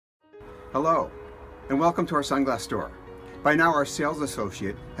Hello, and welcome to our sunglass store. By now our sales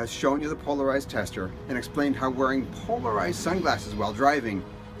associate has shown you the polarized tester and explained how wearing polarized sunglasses while driving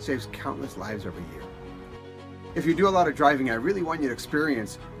saves countless lives every year. If you do a lot of driving, I really want you to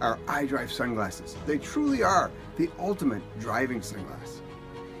experience our iDrives sunglasses. They truly are the ultimate driving sunglass.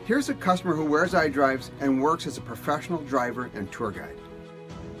 Here's a customer who wears iDrives and works as a professional driver and tour guide.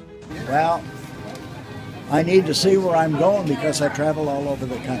 Well, I need to see where I'm going because I travel all over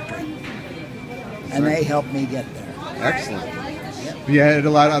the country. And they help me get there. Excellent. Have you had a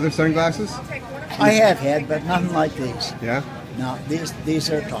lot of other sunglasses? I have had, but nothing like these. Yeah? No, these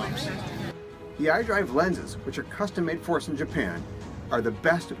are tops. The iDrive lenses, which are custom made for us in Japan, are the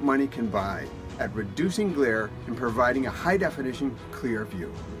best money can buy at reducing glare and providing a high definition, clear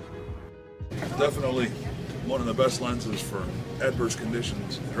view. Definitely one of the best lenses for adverse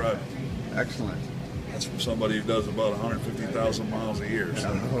conditions driving. Excellent. That's from somebody who does about 150,000 miles a year. So.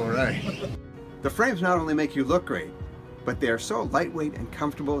 All right. The frames not only make you look great, but they are so lightweight and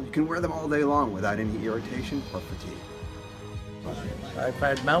comfortable you can wear them all day long without any irritation or fatigue. I've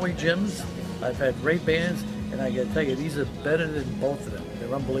had Maui gyms, I've had Ray-Bans, and I gotta tell you, these are better than both of them.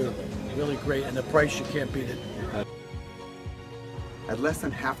 They're unbelievable, really great, and the price, you can't beat it. At less than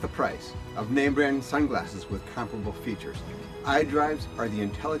half the price of name brand sunglasses with comparable features, iDrives are the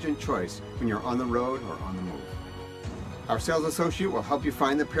intelligent choice when you're on the road or on the move. Our sales associate will help you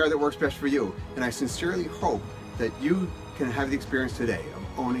find the pair that works best for you, and I sincerely hope that you can have the experience today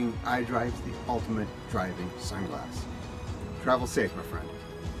of owning iDrives, the ultimate driving sunglass. Travel safe, my friend.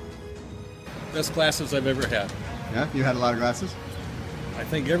 Best glasses I've ever had. Yeah, you had a lot of glasses? I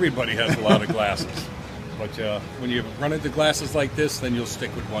think everybody has a lot of glasses. But when you run into glasses like this, then you'll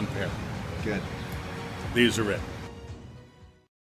stick with one pair. Good. These are it.